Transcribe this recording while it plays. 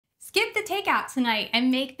skip the takeout tonight and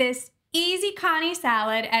make this easy Kani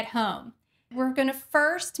salad at home. We're gonna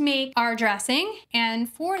first make our dressing, and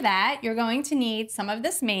for that, you're going to need some of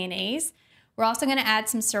this mayonnaise. We're also gonna add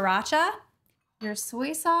some sriracha, your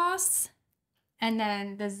soy sauce, and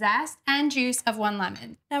then the zest and juice of 1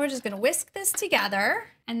 lemon. Now we're just gonna whisk this together,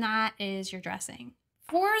 and that is your dressing.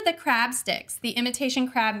 For the crab sticks, the imitation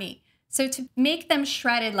crab meat, so to make them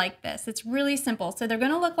shredded like this, it's really simple. So they're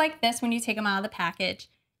gonna look like this when you take them out of the package.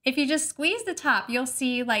 If you just squeeze the top, you'll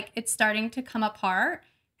see like it's starting to come apart,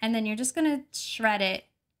 and then you're just gonna shred it,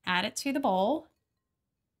 add it to the bowl.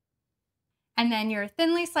 And then your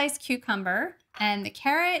thinly sliced cucumber and the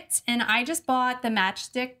carrots, and I just bought the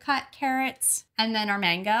matchstick cut carrots, and then our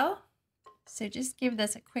mango. So just give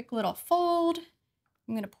this a quick little fold.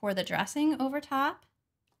 I'm gonna pour the dressing over top.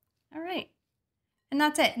 All right, and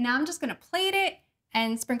that's it. Now I'm just gonna plate it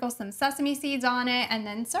and sprinkle some sesame seeds on it and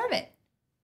then serve it.